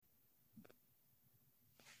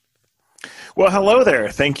Well, hello there.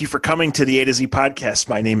 Thank you for coming to the A to Z podcast.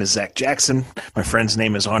 My name is Zach Jackson. My friend's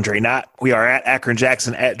name is Andre Knott. We are at Akron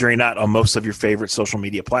Jackson, at Dre Knott on most of your favorite social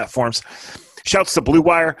media platforms. Shouts to Blue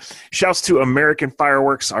Wire. Shouts to American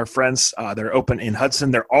Fireworks, our friends. They're open in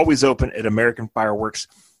Hudson. They're always open at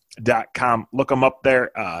AmericanFireworks.com. Look them up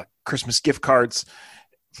there. Christmas gift cards,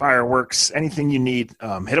 fireworks, anything you need.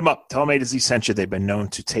 Hit them up. Tell them A to Z sent you. They've been known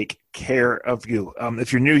to take care of you.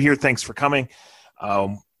 If you're new here, thanks for coming.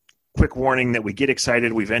 Quick warning that we get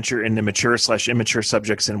excited. We venture into mature/immature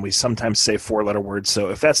subjects, and we sometimes say four-letter words.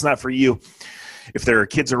 So if that's not for you, if there are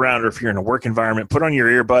kids around or if you're in a work environment, put on your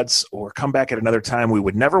earbuds or come back at another time. We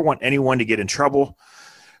would never want anyone to get in trouble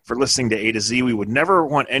for listening to A to Z. We would never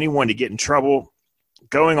want anyone to get in trouble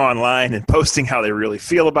going online and posting how they really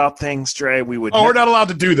feel about things, Dre. We're not allowed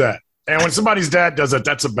to do that. And when somebody's dad does it,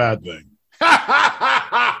 that's a bad thing.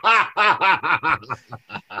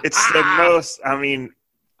 It's the most,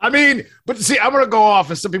 but see, I'm going to go off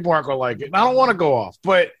and some people aren't going to like it. And I don't want to go off,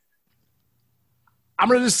 but I'm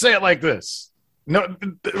going to just say it like this. No,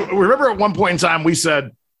 remember at one point in time we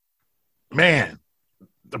said, man,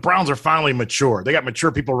 the Browns are finally mature. They got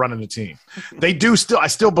mature people running the team. They do still, I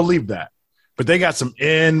still believe that. But they got some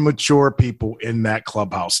immature people in that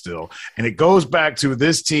clubhouse still. And it goes back to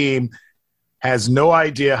this team has no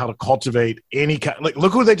idea how to cultivate any kind. Like,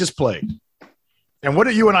 look who they just played. And what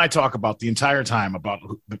do you and I talk about the entire time about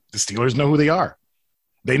the Steelers know who they are.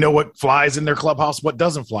 They know what flies in their clubhouse, what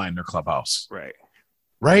doesn't fly in their clubhouse.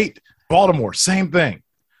 Right? Baltimore, same thing.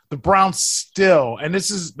 The Browns still, and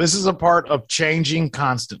this is a part of changing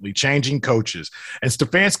constantly, changing coaches. And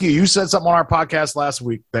Stefanski, you said something on our podcast last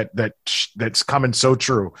week that's coming so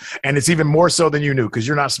true. And it's even more so than you knew because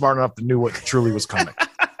you're not smart enough to know what truly was coming.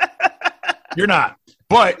 You're not.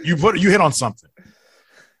 But you hit on something.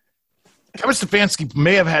 Kevin Stefanski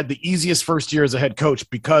may have had the easiest first year as a head coach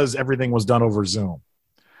because everything was done over Zoom.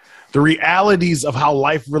 The realities of how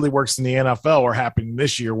life really works in the NFL are happening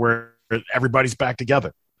this year where everybody's back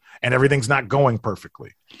together and everything's not going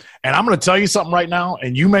perfectly. And I'm going to tell you something right now,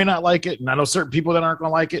 and you may not like it, and I know certain people that aren't going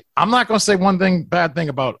to like it. I'm not going to say one bad thing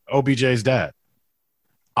about OBJ's dad.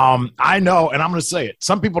 I know, and I'm going to say it.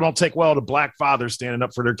 Some people don't take well to black fathers standing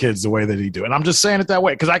up for their kids the way that he do. And I'm just saying it that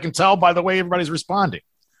way because I can tell by the way everybody's responding.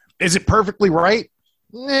 Is it perfectly right?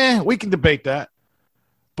 We can debate that.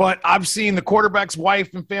 But I've seen the quarterback's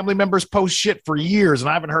wife and family members post shit for years,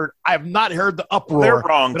 and I have not heard the uproar. They're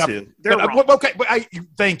wrong, too. They're wrong. Okay, but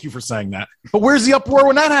thank you for saying that. But where's the uproar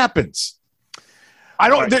when that happens? I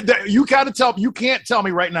don't. Right. You can't tell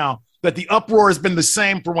me right now that the uproar has been the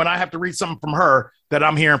same for when I have to read something from her that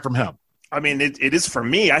I'm hearing from him. I mean, it is for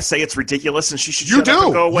me. I say it's ridiculous, and she should shut up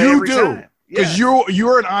and go away every time. Because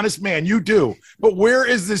you're an honest man. You do. But where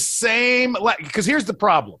is this same – because here's the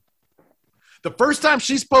problem. The first time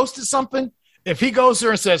she's posted something, if he goes to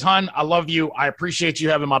her and says, hon, I love you. I appreciate you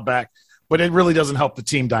having my back, but it really doesn't help the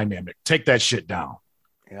team dynamic. Take that shit down.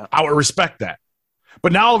 Yeah. I would respect that.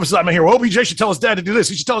 But now all of a sudden I'm here, OBJ should tell his dad to do this.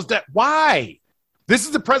 He should tell his dad. Why? This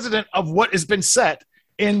is the president of what has been set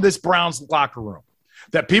in this Browns locker room.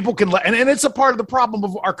 That people can – and it's a part of the problem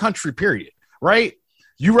of our country, period, right?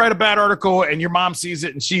 You write a bad article and your mom sees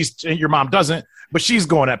it and your mom doesn't, but she's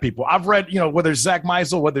going at people. I've read, whether it's Zach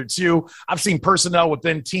Meisel, whether it's you, I've seen personnel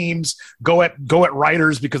within teams go at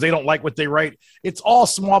writers because they don't like what they write. It's all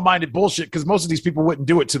small-minded bullshit because most of these people wouldn't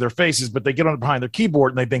do it to their faces, but they get on behind their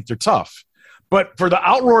keyboard and they think they're tough. But for the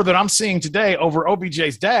outroar that I'm seeing today over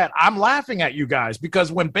OBJ's dad, I'm laughing at you guys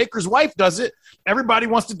because when Baker's wife does it, everybody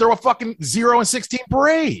wants to throw a fucking 0-16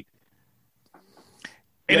 parade.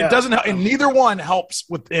 And it doesn't help, and neither one helps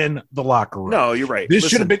within the locker room. No, you're right. This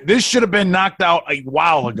should have been knocked out a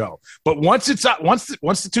while ago. But once it's out, once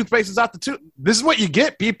the toothpaste is out the tooth, this is what you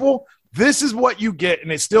get, people. This is what you get,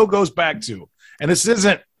 and it still goes back to. And this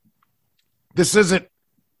isn't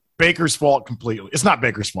Baker's fault completely. It's not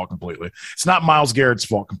Baker's fault completely. It's not Myles Garrett's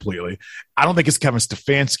fault completely. I don't think it's Kevin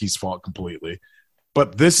Stefanski's fault completely.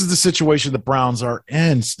 But this is the situation the Browns are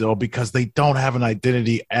in still because they don't have an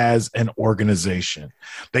identity as an organization.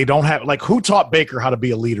 They don't have – who taught Baker how to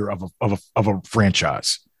be a leader of a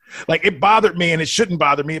franchise? It bothered me, and it shouldn't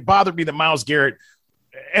bother me. It bothered me that Myles Garrett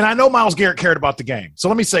 – and I know Myles Garrett cared about the game. So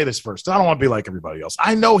let me say this first. I don't want to be like everybody else.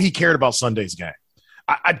 I know he cared about Sunday's game.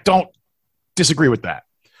 I don't disagree with that.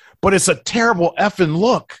 But it's a terrible effing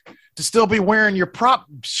look to still be wearing your prop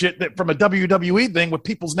shit that from a WWE thing with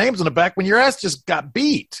people's names on the back when your ass just got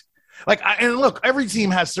beat. And look, every team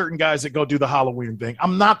has certain guys that go do the Halloween thing.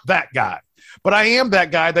 I'm not that guy. But I am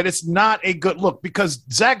that guy that it's not a good look because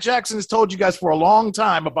Zach Jackson has told you guys for a long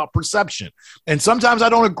time about perception. And sometimes I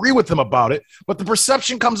don't agree with him about it, but the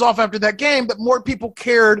perception comes off after that game that more people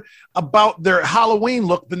cared about their Halloween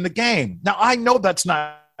look than the game. Now, I know that's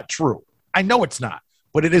not true. I know it's not,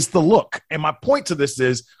 but it is the look. And my point to this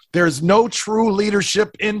is there's no true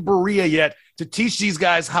leadership in Berea yet to teach these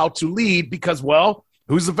guys how to lead because, well,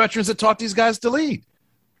 who's the veterans that taught these guys to lead?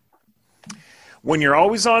 When you're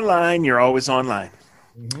always online, you're always online.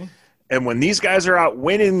 Mm-hmm. And when these guys are out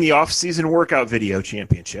winning the off-season workout video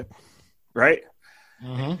championship, right,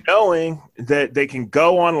 knowing that they can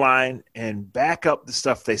go online and back up the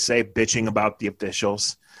stuff they say, bitching about the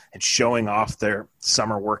officials and showing off their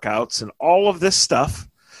summer workouts and all of this stuff,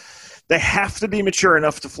 they have to be mature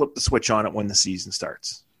enough to flip the switch on it when the season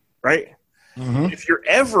starts, right? Mm-hmm. If you're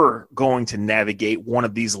ever going to navigate one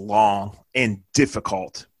of these long and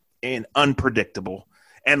difficult and unpredictable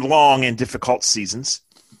and long and difficult seasons,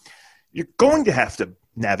 you're going to have to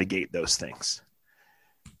navigate those things.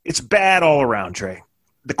 It's bad all around, Trey.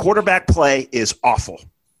 The quarterback play is awful.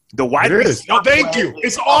 The wide receiver thank you.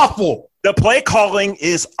 It's awful. The play calling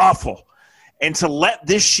is awful. And to let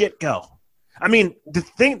this shit go. I mean, the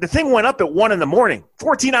thing went up at 1 a.m.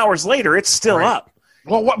 14 hours later, it's still up.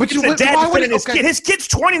 Well, what? But his kid's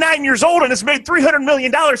 29 years old and has made $300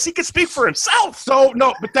 million. He can speak for himself. So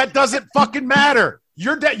no, but that doesn't fucking matter.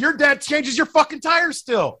 Your dad changes your fucking tires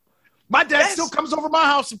still. My dad still comes over my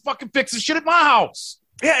house and fucking fixes shit at my house.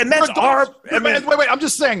 Yeah, and that's wait. I'm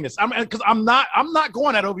just saying this. I'm not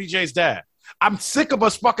going at OBJ's dad. I'm sick of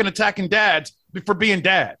us fucking attacking dads for being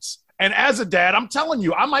dads. And as a dad, I'm telling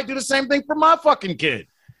you, I might do the same thing for my fucking kid.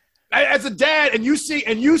 As a dad, and you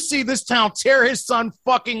see this town tear his son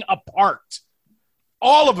fucking apart.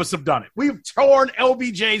 All of us have done it. We've torn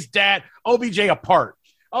OBJ apart.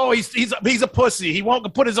 Oh, he's a pussy. He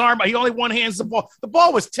won't put his arm. He only one hands the ball. The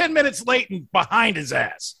ball was 10 minutes late and behind his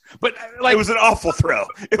ass. But it was an awful throw.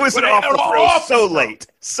 It was an awful throw. So late.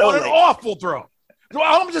 An awful throw.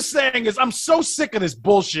 All I'm just saying is I'm so sick of this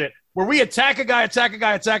bullshit where we attack a guy,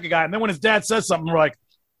 and then when his dad says something, we're like,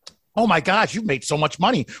 oh my gosh, you made so much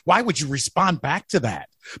money. Why would you respond back to that?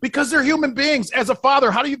 Because they're human beings. As a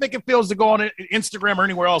father, how do you think it feels to go on Instagram or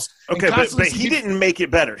anywhere else? Okay, but he didn't make it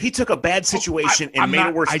better. He took a bad situation and made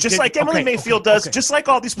it worse. Just like Emily Mayfield does, just like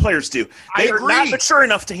all these players do. They are not mature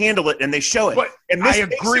enough to handle it, and they show it. And this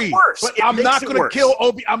makes it worse. But I'm not going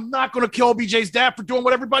to kill OBJ's dad for doing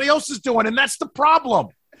what everybody else is doing, and that's the problem.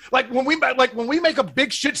 Like when we make a big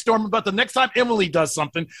shitstorm about the next time Emily does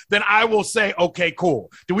something, then I will say, okay,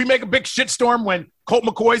 cool. Do we make a big shitstorm when Colt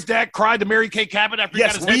McCoy's dad cried to Mary Kay Cabot after he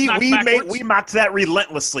got his head knocked backwards? We mocked that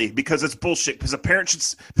relentlessly because it's bullshit. Because a parent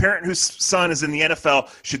whose son is in the NFL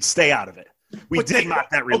should stay out of it. We did mock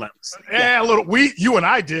that relentlessly. Yeah, a little. You and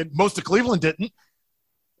I did. Most of Cleveland didn't.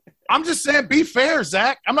 I'm just saying, be fair,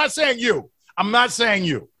 Zach. I'm not saying you,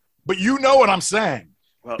 but you know what I'm saying.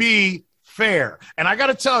 Well, be fair. And I got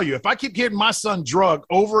to tell you, if I keep getting my son drugged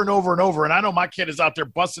over and over and over, and I know my kid is out there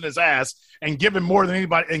busting his ass and giving more than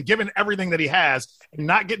anybody and giving everything that he has and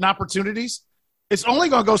not getting opportunities, it's only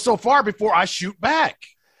going to go so far before I shoot back.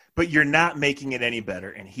 But you're not making it any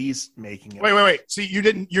better, and he's making it. Wait. See,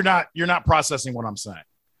 you're not processing what I'm saying.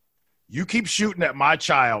 You keep shooting at my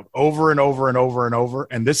child over and over and over and over,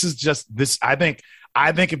 and this is just this. I think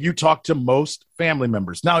if you talk to most family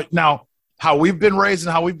members now. How we've been raised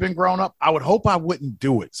and how we've been growing up, I would hope I wouldn't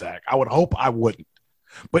do it, Zach. I would hope I wouldn't.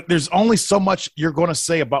 But there's only so much you're going to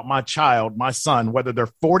say about my child, my son, whether they're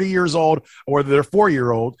 40 years old or whether they're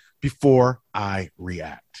 4-year-old, before I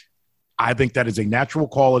react. I think that is a natural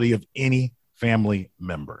quality of any family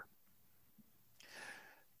member.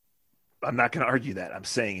 I'm not going to argue that. I'm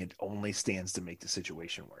saying it only stands to make the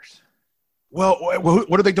situation worse. Well,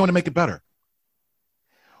 what are they doing to make it better?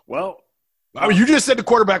 Well, I mean, you just said the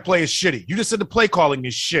quarterback play is shitty. You just said the play calling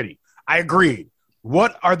is shitty. I agree.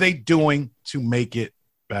 What are they doing to make it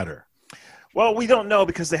better? Well, we don't know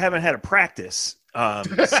because they haven't had a practice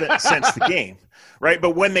since the game, right? But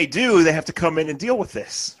when they do, they have to come in and deal with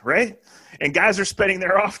this, right? And guys are spending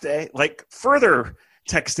their off day, like, further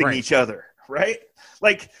texting each other, right?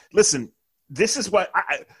 Like, listen, this is what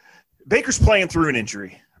Baker's playing through an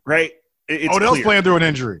injury, right? Odell's playing through an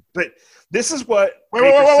injury. But this is what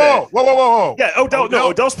Whoa. Yeah,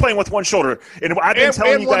 Odell's playing with one shoulder. And I've been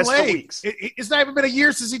telling you guys for weeks. It's not even been a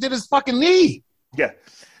year since he did his fucking knee. Yeah.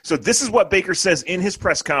 So this is what Baker says in his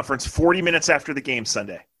press conference 40 minutes after the game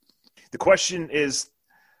Sunday. The question is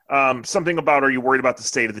something about, are you worried about the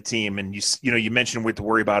state of the team? And you mentioned with the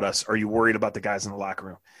worry about us. Are you worried about the guys in the locker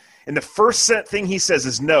room? And the first thing he says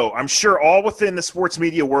is no. I'm sure all within the sports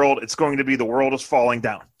media world, it's going to be the world is falling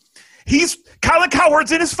down. He's Colin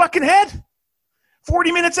Cowherd's in his fucking head.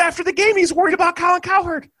 40 minutes after the game, he's worried about Colin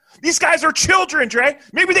Cowherd. These guys are children, Dre.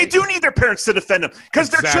 Maybe they do need their parents to defend them because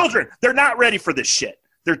they're children. They're not ready for this shit.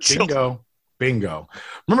 They're children. Bingo.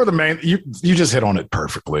 Remember the main, you just hit on it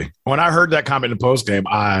perfectly. When I heard that comment in the post game,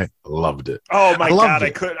 I loved it. Oh my God.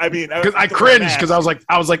 I cringed because I was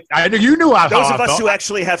like, I knew you knew how those of I us felt. Who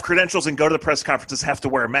actually have credentials and go to the press conferences have to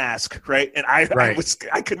wear a mask, right? And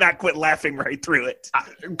I could not quit laughing right through it.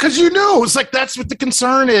 Because you knew it's like that's what the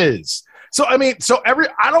concern is. So, I mean,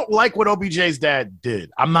 I don't like what OBJ's dad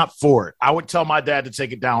did. I'm not for it. I would tell my dad to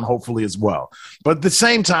take it down, hopefully, as well. But at the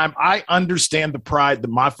same time, I understand the pride that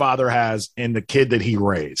my father has in the kid that he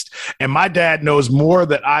raised. And my dad knows more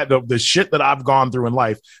that the shit that I've gone through in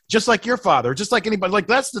life, just like your father, just like anybody. Like,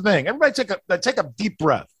 that's the thing. Everybody take a deep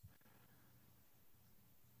breath.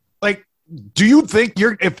 Like, do you think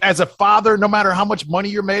if as a father, no matter how much money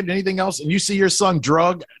you're made and anything else, and you see your son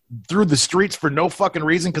drugged through the streets for no fucking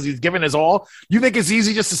reason because he's given his all, you think it's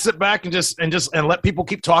easy just to sit back and let people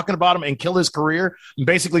keep talking about him and kill his career and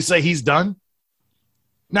basically say he's done?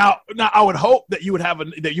 Now I would hope that you would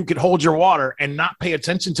that you could hold your water and not pay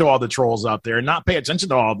attention to all the trolls out there and not pay attention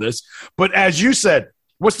to all this. But as you said,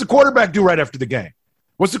 what's the quarterback do right after the game?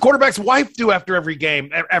 What's the quarterback's wife do after every game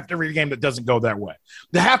that doesn't go that way?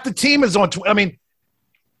 Half the team is on I mean,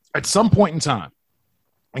 at some point in time,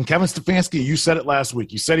 and Kevin Stefanski, you said it last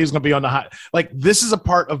week. You said he was going to be on the hot. Like, this is a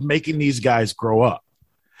part of making these guys grow up.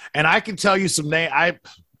 And I can tell you some names. I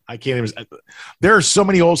can't even. There are so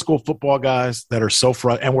many old school football guys that are so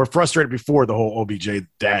frustrated, and were frustrated before the whole OBJ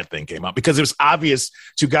dad thing came out because it was obvious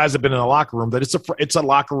to guys that have been in the locker room that it's a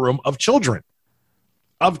locker room of children.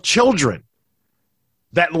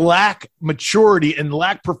 That lack maturity and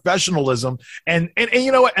lack professionalism. And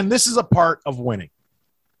you know what? And this is a part of winning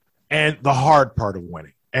and the hard part of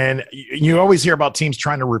winning. And you always hear about teams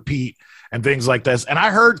trying to repeat and things like this. And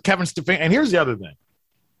I heard Kevin Stefanski. And here's the other thing.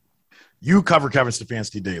 You cover Kevin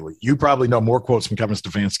Stefanski daily. You probably know more quotes from Kevin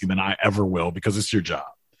Stefanski than I ever will because it's your job.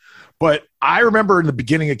 But I remember in the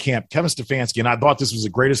beginning of camp, Kevin Stefanski, and I thought this was the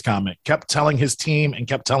greatest comment, kept telling his team and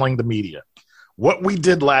kept telling the media, what we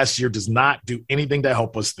did last year does not do anything to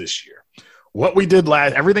help us this year. What we did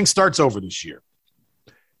everything starts over this year.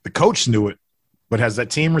 The coach knew it, but has that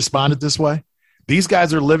team responded this way? These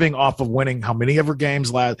guys are living off of winning how many ever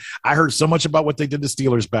games last. I heard so much about what they did to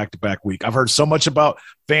Steelers back-to-back week. I've heard so much about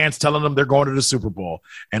fans telling them they're going to the Super Bowl.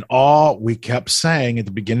 And all we kept saying at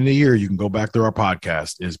the beginning of the year, you can go back through our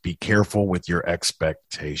podcast, is be careful with your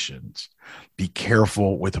expectations. Be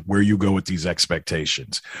careful with where you go with these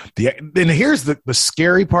expectations. Then here's the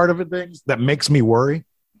scary part of it, things that makes me worry.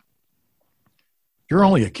 You're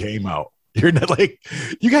only a game out. You're not like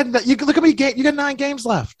you look at me. You got 9 games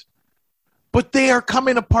left, but they are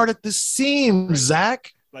coming apart at the seams,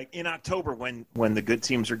 Zach. Like in October, when the good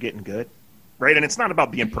teams are getting good, right? And it's not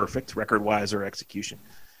about being perfect, record-wise or execution.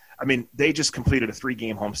 I mean, they just completed a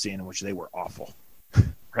 3-game homestand in which they were awful,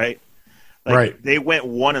 right? Right. They went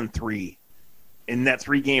 1-3 in that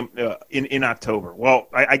 3-game in October. Well,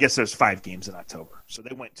 I guess there's 5 games in October, so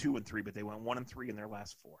they went 2-3, but they went 1-3 in their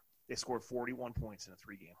last 4. They scored 41 points in a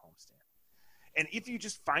 3-game homestand. And if you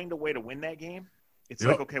just find a way to win that game, it's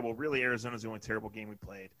like, okay, well, really, Arizona's the only terrible game we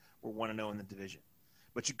played. We're 1-0 in the division.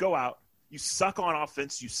 But you go out, you suck on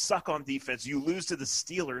offense, you suck on defense, you lose to the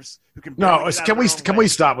Steelers, who can. No, can we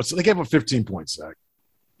stop? They gave up 15 points, Zach.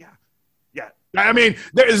 Yeah. I mean,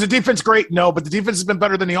 is the defense great? No, but the defense has been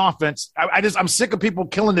better than the offense. I'm sick of people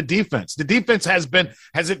killing the defense. The defense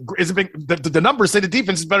the numbers say the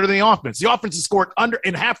defense is better than the offense. The offense has scored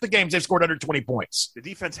in half the games, they've scored under 20 points. The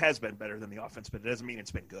defense has been better than the offense, but it doesn't mean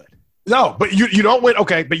it's been good. No, but you don't win.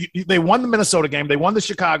 Okay, but they won the Minnesota game. They won the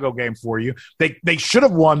Chicago game for you. They should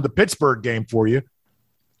have won the Pittsburgh game for you,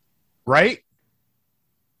 right?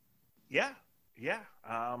 Yeah.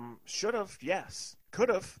 Should have, yes. Could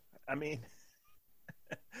have. I mean,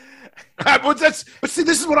 but see,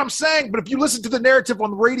 this is what I'm saying. But if you listen to the narrative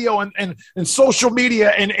on the radio and social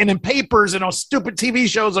media and in papers and on stupid TV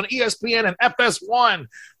shows on ESPN and FS1,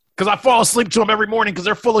 because I fall asleep to them every morning because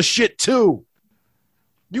they're full of shit too.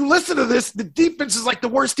 You listen to this, the defense is like the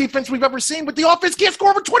worst defense we've ever seen, but the offense can't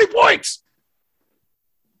score over 20 points.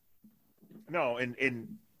 No,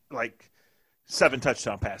 in like 7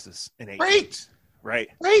 touchdown passes in 8 Right. games, right?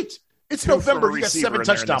 Right. It's 2 November. You got 7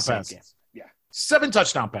 touchdown passes. Game. Yeah. 7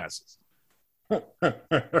 touchdown passes.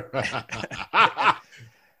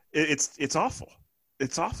 It's awful.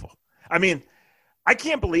 It's awful. I mean, I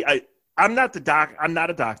can't believe I'm not a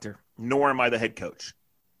doctor, nor am I the head coach.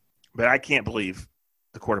 But I can't believe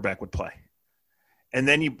the quarterback would play. And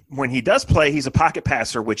then when he does play, he's a pocket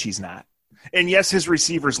passer, which he's not. And yes, his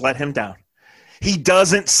receivers let him down. He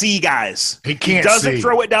doesn't see guys. He can't He doesn't see.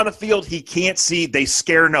 throw it down the field. He can't see. They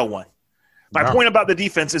scare no one. My point about the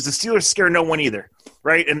defense is the Steelers scare no one either,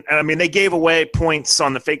 right? And I mean, they gave away points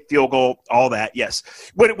on the fake field goal, all that, yes.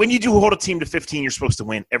 When you do hold a team to 15, you're supposed to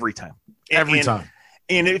win every time. Every time.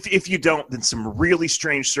 And if you don't, then some really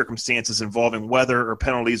strange circumstances involving weather or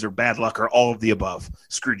penalties or bad luck or all of the above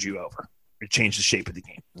screwed you over. It changed the shape of the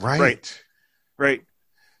game. Right.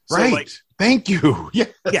 So, Thank you.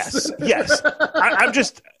 Yes. I'm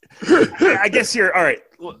just – I guess here – all right.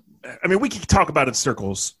 I mean, we could talk about it in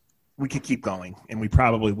circles. We could keep going, and we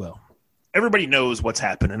probably will. Everybody knows what's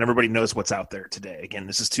happened, and everybody knows what's out there today. Again,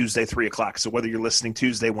 this is Tuesday, 3 o'clock, so whether you're listening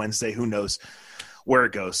Tuesday, Wednesday, who knows where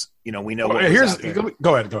it goes. You know, we know what here's out there.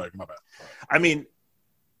 Go ahead. My bad. I mean,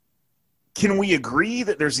 can we agree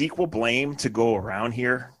that there's equal blame to go around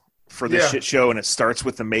here for this shit show, and it starts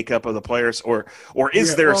with the makeup of the players, or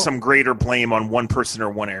is there some greater blame on one person or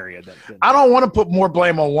one area? I don't want to put more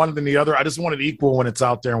blame on one than the other. I just want it equal when it's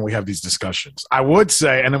out there and we have these discussions. I would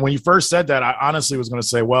say, and then when you first said that, I honestly was going to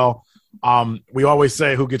say, well, we always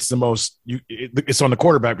say who gets the most. It's on the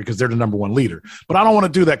quarterback because they're the number one leader. But I don't want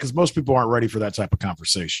to do that because most people aren't ready for that type of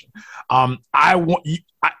conversation. At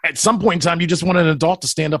some point in time, you just want an adult to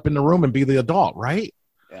stand up in the room and be the adult, right?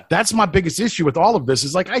 Yeah. That's my biggest issue with all of this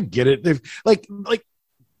is I get it. Like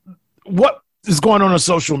what is going on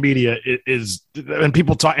social media is and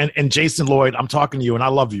people talk and Jason Lloyd, I'm talking to you and I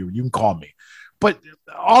love you. You can call me. But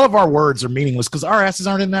all of our words are meaningless because our asses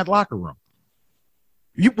aren't in that locker room.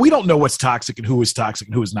 We don't know what's toxic and who is toxic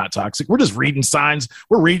and who is not toxic. We're just reading signs.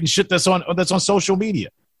 We're reading shit that's on social media.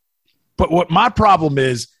 But what my problem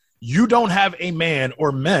is, you don't have a man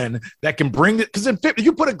or men that can bring it. Because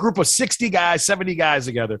you put a group of 60 guys, 70 guys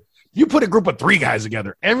together. You put a group of 3 guys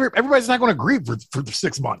together. Everybody's not going to agree for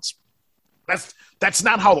 6 months. That's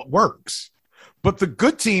not how it works. But the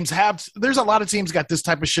good teams there's a lot of teams got this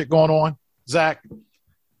type of shit going on, Zach.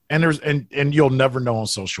 And you'll never know on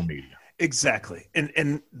social media. Exactly.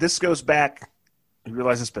 And this goes back, you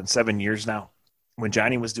realize it's been 7 years now. When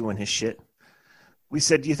Johnny was doing his shit, we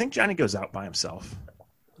said, do you think Johnny goes out by himself?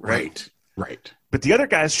 Right. But the other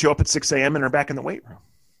guys show up at 6 a.m. and are back in the weight room,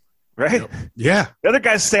 right? Yep. Yeah. The other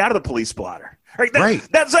guys stay out of the police blotter. Right.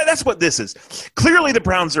 That's what this is. Clearly the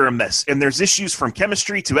Browns are a mess, and there's issues from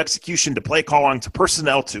chemistry to execution to play calling to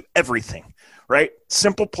personnel to everything, right?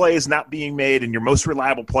 Simple plays not being made and your most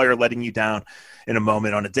reliable player letting you down in a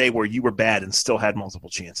moment on a day where you were bad and still had multiple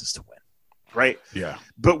chances to win, right? Yeah.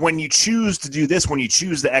 But when you choose to do this, when you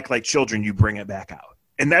choose to act like children, you bring it back out.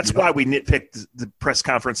 And that's why we nitpicked the press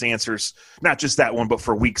conference answers, not just that one, but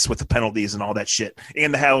for weeks with the penalties and all that shit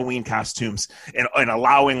and the Halloween costumes and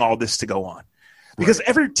allowing all this to go on. Because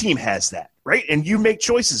every team has that, right? And you make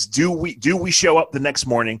choices. Do we show up the next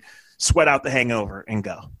morning, sweat out the hangover, and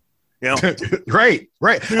go? You know? Right.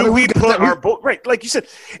 Do we put our right, like you said,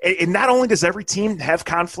 and not only does every team have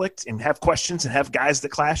conflict and have questions and have guys that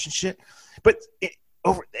clash and shit, but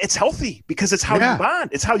it's healthy because it's how you bond.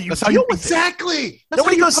 It's how you deal with it.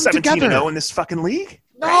 Nobody goes 17-0 in this fucking league.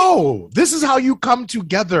 No, this is how you come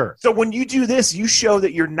together. So when you do this, you show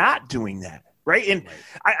that you're not doing that, right? And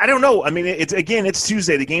I don't know. I mean, it's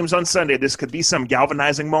Tuesday. The game's on Sunday. This could be some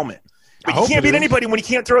galvanizing moment. But you can't beat anybody when you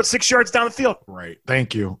can't throw it 6 yards down the field. Right.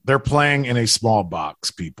 Thank you. They're playing in a small box,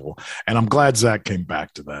 people. And I'm glad Zach came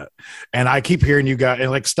back to that. And I keep hearing you guys,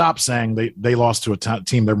 and stop saying they lost to a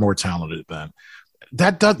team they're more talented than.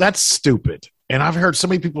 That's stupid. And I've heard so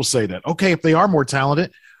many people say that. Okay, if they are more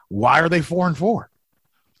talented, why are they 4-4?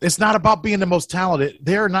 It's not about being the most talented.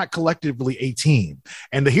 They're not collectively a team.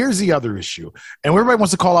 And here's the other issue. And everybody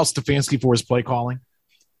wants to call out Stefanski for his play calling.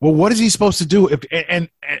 Well, what is he supposed to do and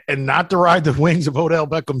not to ride the wings of Odell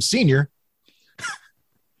Beckham Sr.?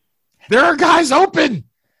 There are guys open.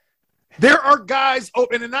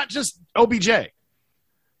 And not just OBJ.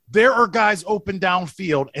 There are guys open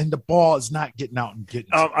downfield, and the ball is not getting out and getting.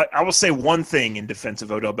 I will say one thing in defense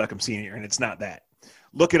of Odell Beckham Sr., and it's not that.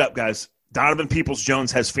 Look it up, guys. Donovan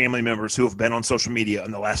Peoples-Jones has family members who have been on social media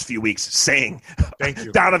in the last few weeks saying, "Thank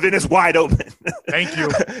you, Donovan is wide open." Thank you.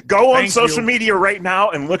 Go on social media right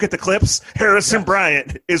now and look at the clips. Harrison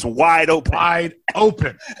Bryant is wide open. Wide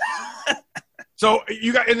open. So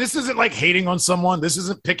you got, and this isn't like hating on someone. This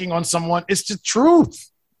isn't picking on someone. It's the truth.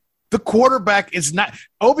 The quarterback is not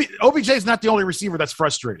OBJ is not the only receiver that's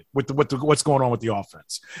frustrated with what's going on with the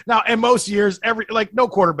offense. Now, in most years, no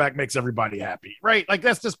quarterback makes everybody happy, right? Like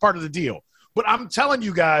that's just part of the deal. But I'm telling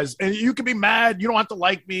you guys, and you can be mad, you don't have to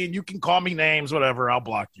like me, and you can call me names, whatever, I'll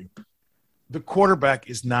block you. The quarterback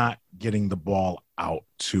is not getting the ball out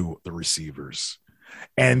to the receivers.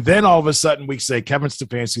 And then all of a sudden we say Kevin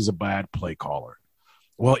Stefanski is a bad play caller.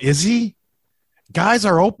 Well, is he? Guys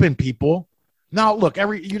are open, people. Now, look,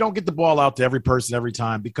 you don't get the ball out to every person every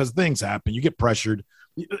time because things happen. You get pressured.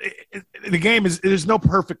 The game there's no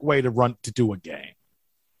perfect way to do a game.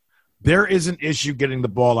 There is an issue getting the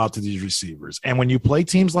ball out to these receivers. And when you play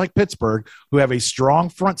teams like Pittsburgh, who have a strong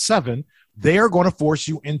front seven, they are going to force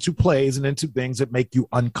you into plays and into things that make you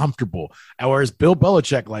uncomfortable. Or as Bill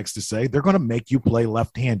Belichick likes to say, they're going to make you play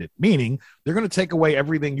left-handed, meaning they're going to take away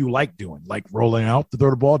everything you like doing, like rolling out to throw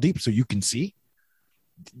the ball deep so you can see.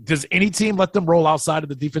 Does any team let them roll outside of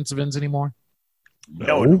the defensive ends anymore?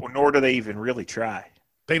 No, nor do they even really try.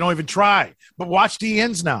 They don't even try. But watch the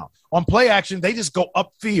ends now. On play action, they just go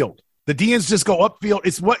upfield. The DNs just go upfield.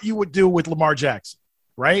 It's what you would do with Lamar Jackson,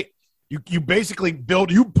 right? You basically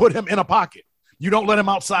put him in a pocket. You don't let him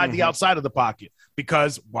outside the outside of the pocket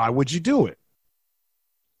because why would you do it?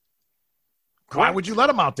 Correct. Why would you let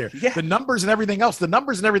him out there? Yeah. The numbers and everything else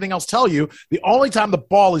tell you the only time the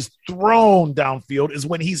ball is thrown downfield is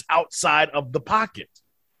when he's outside of the pocket.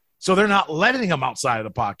 So they're not letting him outside of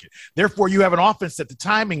the pocket. Therefore, you have an offense that the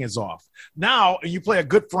timing is off. Now, you play a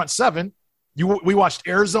good front seven. We watched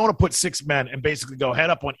Arizona put 6 men and basically go head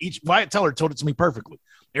up on each. Wyatt Teller told it to me perfectly.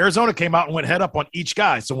 Arizona came out and went head up on each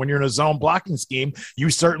guy. So when you're in a zone blocking scheme, you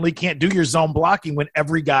certainly can't do your zone blocking when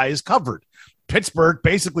every guy is covered. Pittsburgh,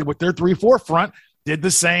 basically with their 3-4 front, did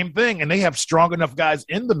the same thing, and they have strong enough guys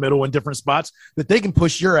in the middle in different spots that they can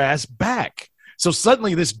push your ass back. So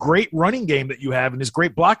suddenly this great running game that you have and this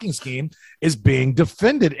great blocking scheme is being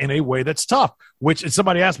defended in a way that's tough, which, and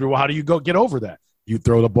somebody asked me, well, how do you go get over that? You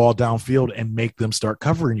throw the ball downfield and make them start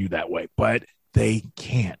covering you that way, but they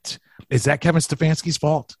can't. Is that Kevin Stefanski's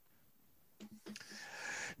fault?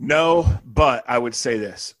 No, but I would say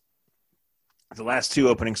this. The last 2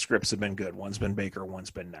 opening scripts have been good. One's been Baker, one's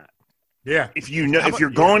been not. Yeah. If you're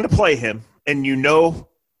going to play him and you know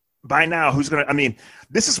by now who's going to – I mean,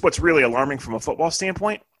 this is what's really alarming from a football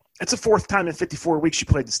standpoint. It's the 4th time in 54 weeks you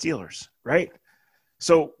played the Steelers, right?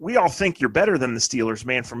 So we all think you're better than the Steelers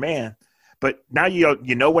man for man, but now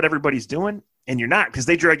you know what everybody's doing, and you're not because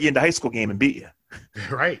they drag you into high school game and beat you.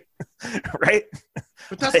 Right. Right?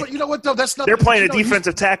 But that's what – you know what, though? That's not – They're playing a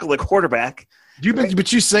defensive tackle at quarterback.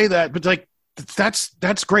 But you say that, but like –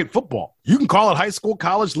 That's great football. You can call it high school,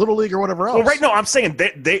 college, little league, or whatever else. Well, right. No, I'm saying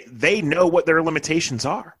they know what their limitations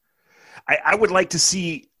are. I would like to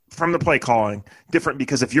see from the play calling different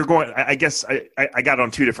because if you're going, I guess I got on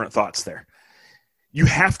 2 different thoughts there. You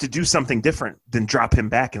have to do something different than drop him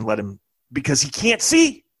back and let him because he can't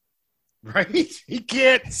see. Right? He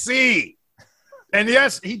can't see. And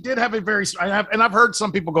yes, he did have a very. I've heard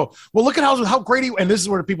some people go, well, look at how great he. And this is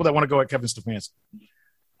where the people that want to go at Kevin Stefanski.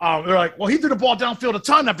 They're like, well, he threw the ball downfield a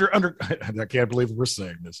ton after under. I can't believe we're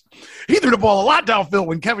saying this. He threw the ball a lot downfield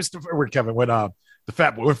when the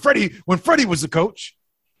fat boy when Freddie was the coach.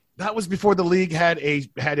 That was before the league had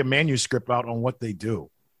a manuscript out on what they do.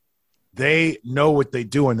 They know what they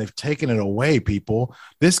do, and they've taken it away. People,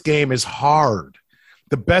 this game is hard.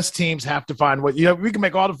 The best teams have to find what we can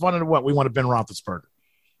make all the fun of what we want to Ben Roethlisberger.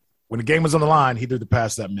 When the game was on the line, he threw the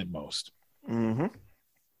pass that meant most. Mm-hmm.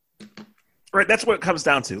 Right, that's what it comes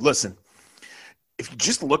down to. Listen, if you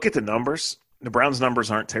just look at the numbers, the Browns'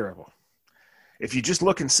 numbers aren't terrible. If you just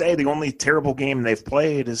look and say the only terrible game they've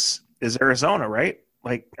played is Arizona, right?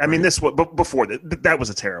 Like, I mean, before that was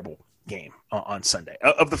a terrible game on Sunday.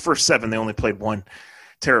 Of the first 7, they only played 1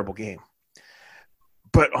 terrible game.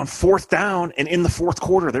 But on 4th down and in the 4th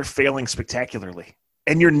quarter, they're failing spectacularly.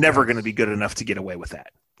 And you're never going to be good enough to get away with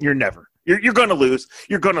that. You're never. You're going to lose.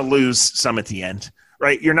 You're going to lose some at the end.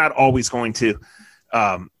 Right, you're not always going to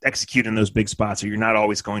execute in those big spots, or you're not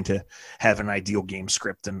always going to have an ideal game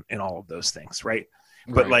script and all of those things, right?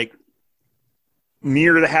 But like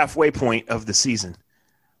near the halfway point of the season,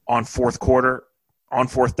 on 4th quarter, on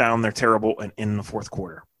 4th down, they're terrible, and in the 4th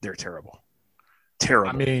quarter, they're terrible. Terrible.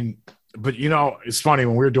 I mean, but it's funny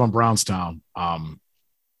when we were doing Brownstown.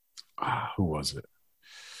 Who was it?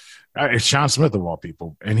 It's Sean Smith of all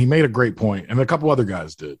people, and he made a great point, and a couple other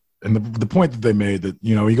guys did. And the point that they made that,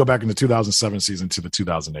 you go back in the 2007 season to the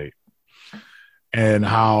 2008 and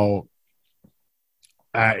how,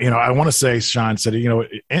 I want to say Sean said, it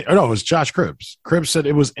was Josh Cribbs. Cribbs said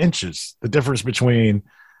it was inches, the difference between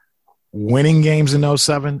winning games in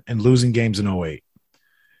 07 and losing games in 08.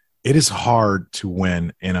 It is hard to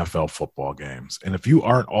win NFL football games. And if you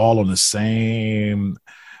aren't all on the same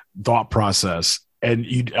thought process, and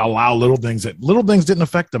you allow little things didn't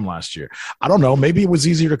affect them last year. I don't know. Maybe it was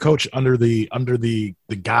easier to coach under the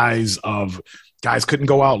guise of guys couldn't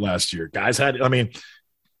go out last year.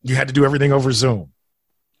 You had to do everything over Zoom.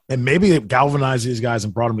 And maybe it galvanized these guys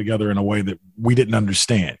and brought them together in a way that we didn't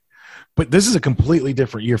understand. But this is a completely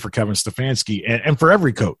different year for Kevin Stefanski and for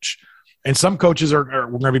every coach. And some coaches are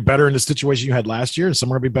going to be better in the situation you had last year, and some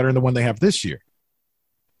are going to be better in the one they have this year.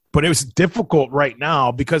 But it was difficult right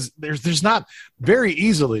now because there's not very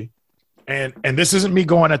easily, and this isn't me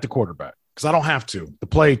going at the quarterback because I don't have to. The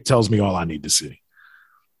play tells me all I need to see.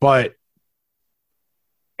 But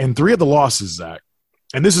in 3 of the losses, Zach,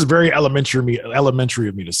 and this is very elementary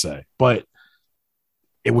of me to say, but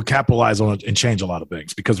it would capitalize on it and change a lot of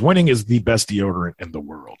things because winning is the best deodorant in the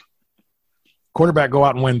world. Quarterback go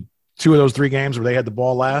out and win 2 of those 3 games where they had the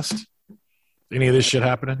ball last. Any of this shit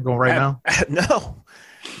happening going right now?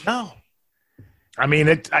 No. I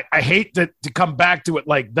mean, I hate to come back to it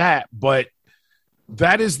like that, but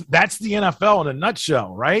that's the NFL in a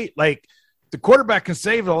nutshell, right? Like the quarterback can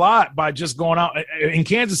save a lot by just going out. In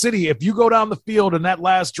Kansas City, if you go down the field in that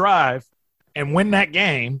last drive and win that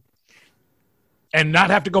game and not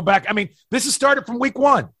have to go back. I mean, this has started from week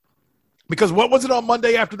 1 because what was it on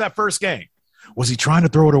Monday after that first game? Was he trying to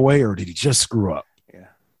throw it away or did he just screw up? Yeah.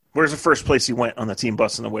 Where's the first place he went on the team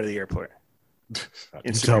bus on the way to the airport?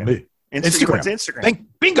 Instagram. Tell me. Instagram.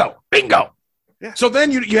 Bingo. Yeah. So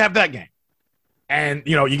then you have that game. And,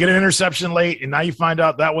 you get an interception late, and now you find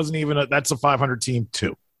out that wasn't even that's a 500 team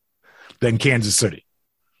too. Then Kansas City.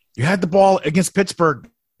 You had the ball against Pittsburgh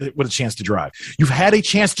with a chance to drive. You've had a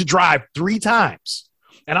chance to drive 3 times.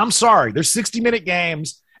 And I'm sorry, there's 60-minute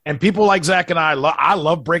games, and people like Zach and I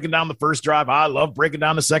love breaking down the first drive. I love breaking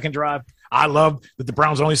down the second drive. I love that the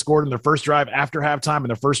Browns only scored in their first drive after halftime and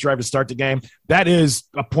their first drive to start the game. That is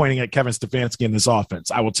pointing at Kevin Stefanski in this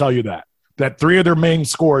offense. I will tell you that 3 of their main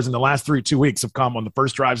scores in the last 2 weeks have come on the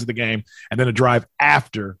first drives of the game and then a drive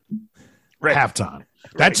after halftime.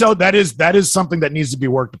 That is something that needs to be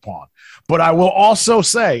worked upon. But I will also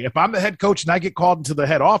say, if I'm the head coach and I get called into the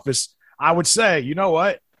head office, I would say, you know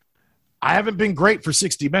what? I haven't been great for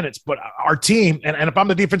 60 minutes, but our team, and if I'm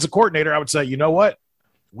the defensive coordinator, I would say, you know what?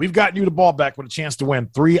 We've gotten you the ball back with a chance to win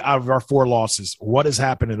 3 out of our 4 losses. What has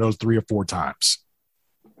happened in those 3 or 4 times?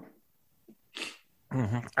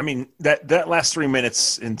 Mm-hmm. I mean, that last 3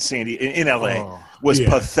 minutes in LA was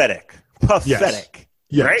pathetic. Pathetic.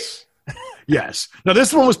 Yes. Right? Yes. Now,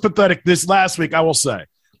 this one was pathetic this last week, I will say.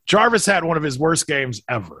 Jarvis had one of his worst games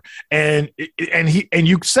ever. And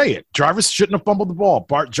you say it. Jarvis shouldn't have fumbled the ball.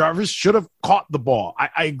 Jarvis should have caught the ball.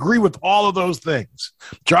 I agree with all of those things.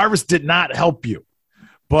 Jarvis did not help you.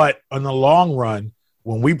 But in the long run,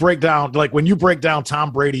 when you break down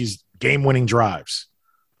Tom Brady's game-winning drives,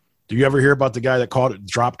 do you ever hear about the guy that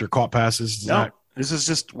dropped or caught passes? No. This is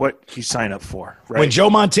just what you sign up for, right? When Joe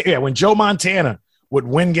Montana would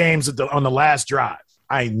win games on the last drive,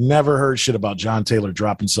 I never heard shit about John Taylor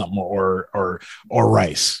dropping something or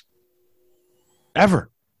Rice. Ever.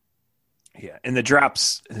 Yeah, and the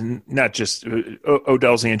drops, not just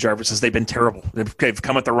Odell's and Jarvis's, they've been terrible. They've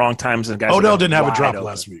come at the wrong times. And guys Odell didn't have a drop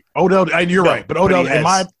last week. You're right, but Odell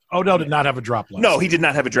did not have a drop last week. No, he did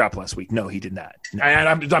not have a drop last week. No, he did not. No.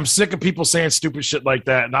 And I'm sick of people saying stupid shit like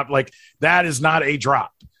that. And I'm like, that is not a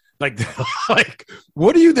drop. Like,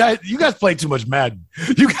 what are you guys play too much Madden.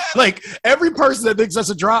 You got, every person that thinks that's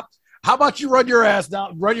a drop. How about you run your ass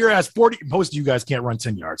 40? Most of you guys can't run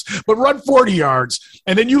 10 yards, but run 40 yards.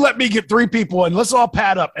 And then you let me get 3 people and let's all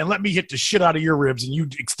pad up and let me hit the shit out of your ribs and you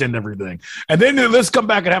extend everything. And then let's come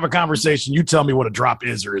back and have a conversation. You tell me what a drop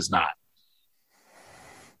is or is not.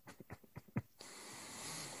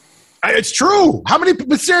 It's true.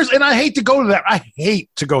 But seriously, and I hate to go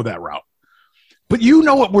that route. But you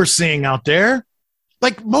know what we're seeing out there.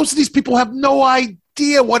 Like, most of these people have no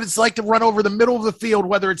idea what it's like to run over the middle of the field,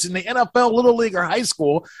 whether it's in the NFL, Little League, or high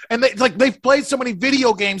school. And they've played so many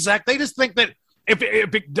video games, Zach. They just think that if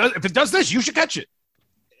it does this, you should catch it.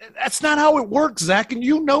 That's not how it works, Zach, and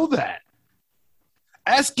you know that.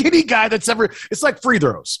 Ask any guy that's ever – it's like free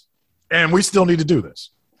throws. And we still need to do this.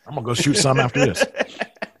 I'm going to go shoot some after this.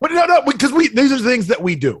 But no, because these are things that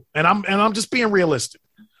we do. And I'm just being realistic.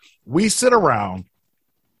 We sit around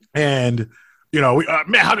and,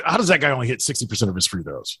 man, how does that guy only hit 60% of his free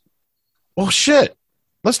throws? Well, shit.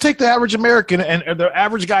 Let's take the average American and the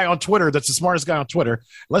average guy on Twitter that's the smartest guy on Twitter.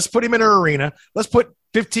 Let's put him in an arena. Let's put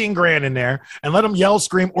 $15,000 in there and let him yell,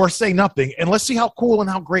 scream, or say nothing. And let's see how cool and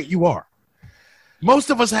how great you are.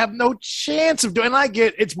 Most of us have no chance of doing it. And I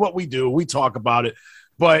get it's what we do. We talk about it.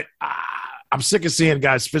 But I'm sick of seeing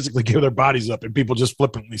guys physically give their bodies up and people just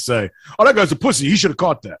flippantly say, oh, that guy's a pussy. He should have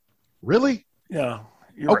caught that. Really? Yeah.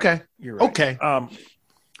 Okay. Right. You're right. Okay.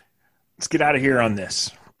 Let's get out of here on this.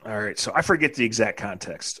 All right. So I forget the exact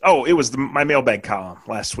context. Oh, it was my mailbag column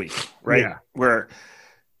last week, right? Yeah. Where,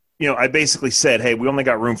 I basically said, hey, we only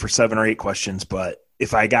got room for 7 or 8 questions, but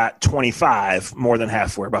if I got 25, more than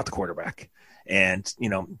half were about the quarterback. And,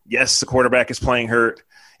 yes, the quarterback is playing hurt.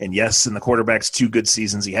 And yes, in the quarterback's 2 good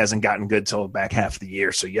seasons, he hasn't gotten good till the back half of the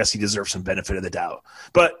year. So yes, he deserves some benefit of the doubt.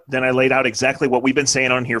 But then I laid out exactly what we've been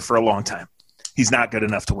saying on here for a long time. He's not good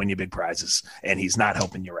enough to win you big prizes, and he's not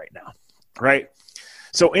helping you right now. Right?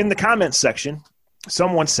 So in the comments section,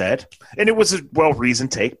 someone said, and it was a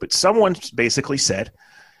well-reasoned take, but someone basically said,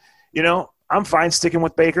 I'm fine sticking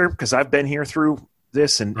with Baker because I've been here through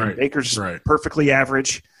this, and Baker's perfectly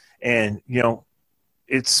average, and,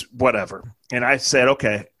 it's whatever. And I said,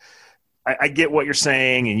 okay, I get what you're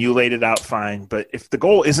saying, and you laid it out fine. But if the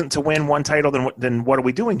goal isn't to win one title, then what are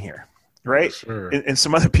we doing here, right? Sure. And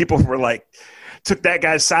some other people were like, took that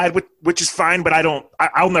guy's side, which is fine. But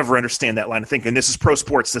I'll never understand that line of thinking. This is pro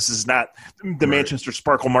sports. This is not the Manchester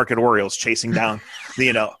Sparkle Market Orioles chasing down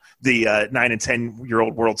the 9 and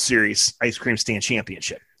 10-year-old World Series ice cream stand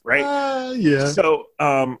championship, right? Yeah. So,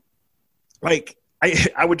 I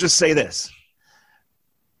would just say this.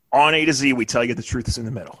 On A to Z, we tell you the truth is in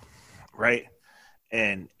the middle, right?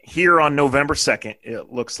 And here on November 2nd,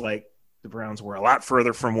 it looks like the Browns were a lot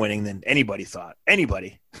further from winning than anybody thought.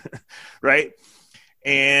 Anybody, right?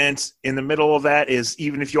 And in the middle of that is,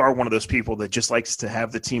 even if you are one of those people that just likes to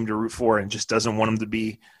have the team to root for and just doesn't want them to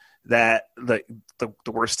be the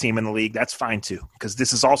worst team in the league, that's fine too, because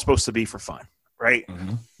this is all supposed to be for fun, right?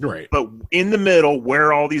 Mm-hmm. Right. But in the middle,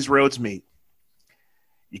 where all these roads meet,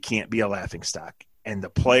 you can't be a laughingstock. And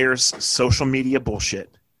the players' social media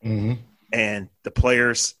bullshit and the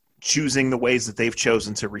players choosing the ways that they've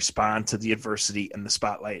chosen to respond to the adversity and the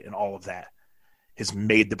spotlight and all of that has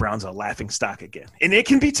made the Browns a laughingstock again. And it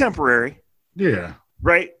can be temporary. Yeah.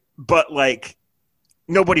 Right? But,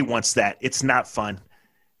 nobody wants that. It's not fun.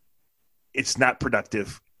 It's not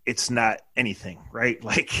productive. It's not anything, right?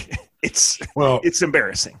 It's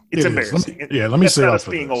embarrassing. It's embarrassing. Let me say that. That's not us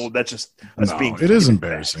being old. That's just us being. It is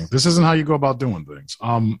embarrassing. This isn't how you go about doing things.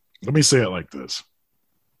 Let me say it like this: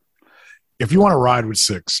 if you want to ride with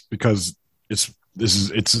 6, because this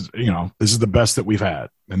is the best that we've had,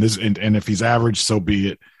 and if he's average, so be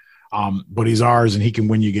it. But he's ours, and he can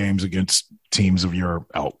win you games against teams of your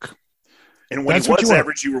ilk. And when he was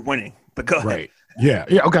average, you were winning. But go ahead. Right? Yeah.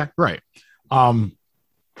 Okay. Right.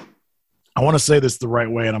 I want to say this the right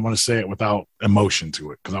way, and I'm going to say it without emotion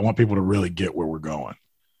to it because I want people to really get where we're going.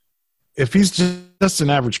 If he's just an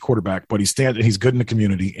average quarterback, but he's good in the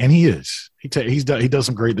community, and he is, he does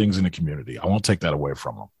some great things in the community. I won't take that away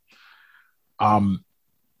from him.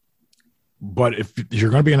 But if you're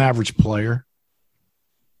going to be an average player,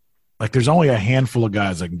 there's only a handful of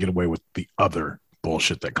guys that can get away with the other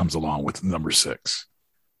bullshit that comes along with number 6.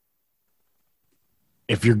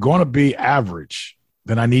 If you're going to be average,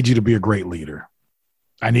 then I need you to be a great leader.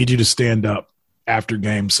 I need you to stand up after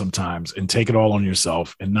games sometimes and take it all on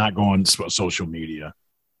yourself and not go on social media.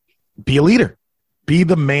 Be a leader. Be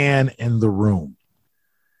the man in the room.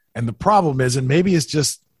 And the problem is, and maybe it's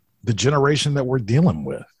just the generation that we're dealing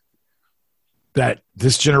with, that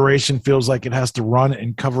this generation feels like it has to run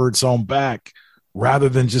and cover its own back rather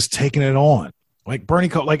than just taking it on. Like Bernie,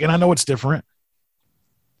 and I know it's different.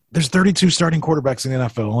 There's 32 starting quarterbacks in the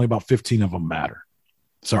NFL. Only about 15 of them matter.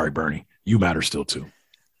 Sorry, Bernie. You matter still, too.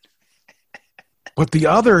 But the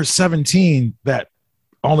other 17 that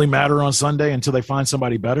only matter on Sunday until they find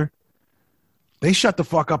somebody better, they shut the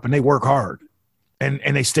fuck up and they work hard. And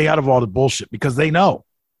they stay out of all the bullshit because they know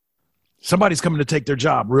somebody's coming to take their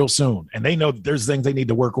job real soon. And they know that there's things they need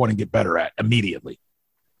to work on and get better at immediately.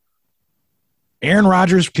 Aaron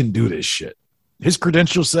Rodgers can do this shit. His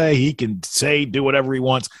credentials say he can do whatever he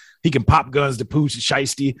wants. He can pop guns to Pooch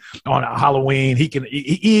Shiesty on Halloween. He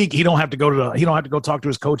don't have to go talk to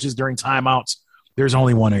his coaches during timeouts. There's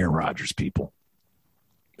only one Aaron Rodgers, people.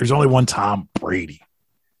 There's only one Tom Brady.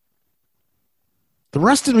 The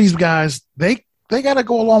rest of these guys, they got to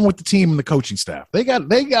go along with the team and the coaching staff. They got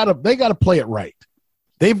to play it right.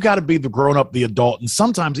 They've got to be the grown up, the adult, and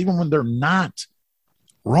sometimes even when they're not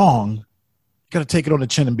wrong, you got to take it on the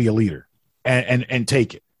chin and be a leader and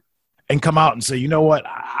take it. And come out and say, you know what,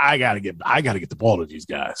 I gotta get the ball to these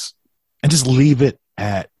guys, and just leave it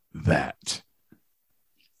at that.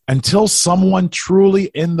 Until someone truly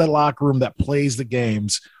in the locker room that plays the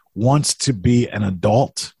games wants to be an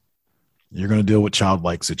adult, you're going to deal with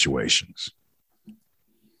childlike situations.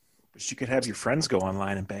 But you could have your friends go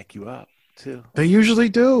online and back you up too. They usually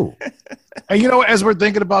do. And as we're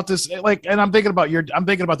thinking about this, and I'm thinking about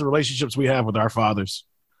the relationships we have with our fathers.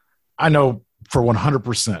 I know for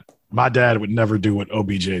 100%. My dad would never do what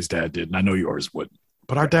OBJ's dad did, and I know yours wouldn't.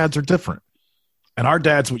 But our dads are different. And our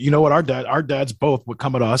dads, our dads both would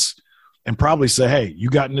come at us and probably say, hey, you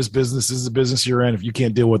got in this business. This is the business you're in. If you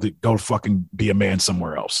can't deal with it, go fucking be a man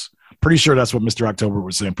somewhere else. Pretty sure that's what Mr. October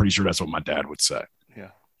would say. I'm pretty sure that's what my dad would say.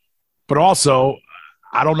 Yeah. But also,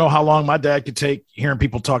 I don't know how long my dad could take hearing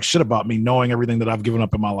people talk shit about me, knowing everything that I've given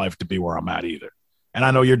up in my life to be where I'm at either. And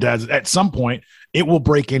I know your dad's at some point, it will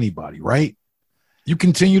break anybody, right? You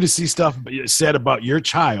continue to see stuff said about your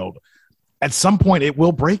child. At some point, it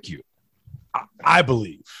will break you. I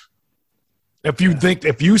believe. If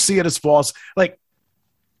you see it as false, like,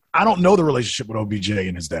 I don't know the relationship with OBJ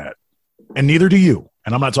and his dad, and neither do you.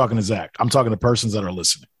 And I'm not talking to Zach. I'm talking to persons that are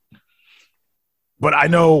listening. But I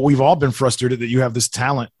know we've all been frustrated that you have this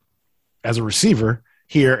talent as a receiver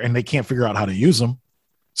here and they can't figure out how to use them.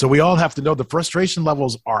 So we all have to know the frustration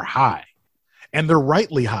levels are high, and they're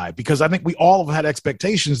rightly high, because I think we all have had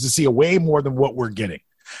expectations to see a way more than what we're getting.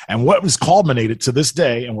 And what was culminated to this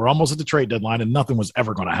day, and we're almost at the trade deadline, and nothing was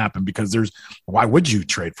ever going to happen because why would you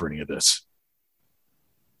trade for any of this?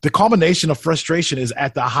 The culmination of frustration is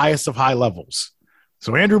at the highest of high levels.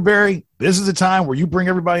 So, Andrew Berry, this is the time where you bring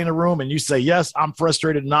everybody in the room and you say, yes, I'm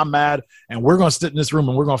frustrated and I'm mad, and we're going to sit in this room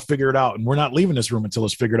and we're going to figure it out, and we're not leaving this room until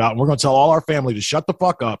it's figured out, and we're going to tell all our family to shut the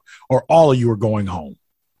fuck up, or all of you are going home.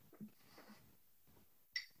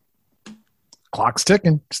 Clock's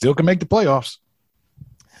ticking. Still can make the playoffs.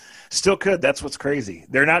 Still could. That's what's crazy.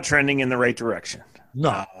 They're not trending in the right direction.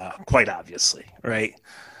 No. Quite obviously, right?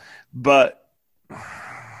 But,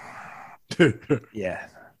 yeah.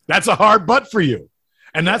 That's a hard butt for you.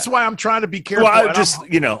 And that's why I'm trying to be careful.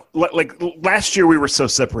 Well, like last year we were so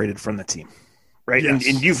separated from the team, right? Yes,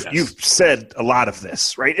 and you've said a lot of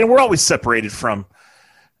this, right? And we're always separated from,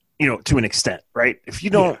 to an extent, right? If you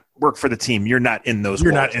don't work for the team, you're not in those.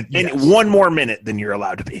 You're walls. Not in one more minute than you're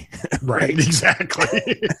allowed to be. Right?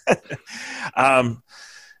 Exactly.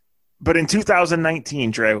 But in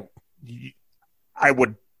 2019, Dre, I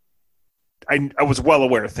was well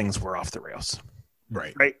aware things were off the rails.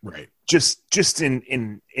 Right. Just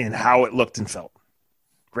in how it looked and felt,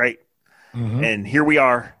 right? Mm-hmm. And here we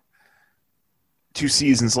are, 2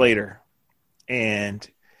 seasons later, and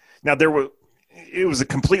now it was a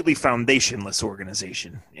completely foundationless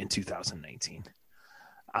organization in 2019.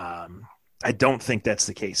 I don't think that's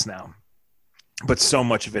the case now, but so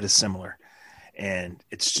much of it is similar, and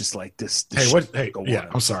it's just like this.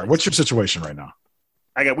 I'm sorry. What's your situation right now?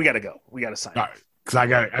 We got to go. We got to sign. All right.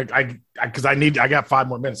 Because I got 5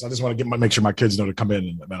 more minutes. I just want to make sure my kids know to come in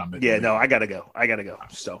and that I'm in. Yeah, no, I gotta go.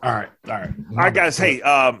 So all right. All right, guys. Hey,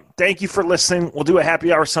 thank you for listening. We'll do a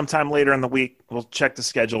happy hour sometime later in the week. We'll check the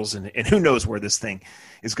schedules, and who knows where this thing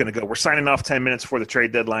is going to go. We're signing off 10 minutes before the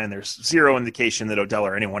trade deadline. There's zero indication that Odell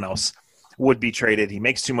or anyone else would be traded. He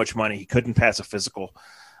makes too much money. He couldn't pass a physical.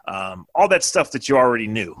 All that stuff that you already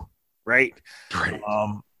knew, right? Right.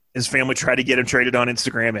 His family tried to get him traded on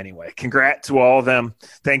Instagram anyway. Congrats to all of them.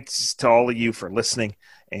 Thanks to all of you for listening,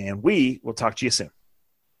 and we will talk to you soon.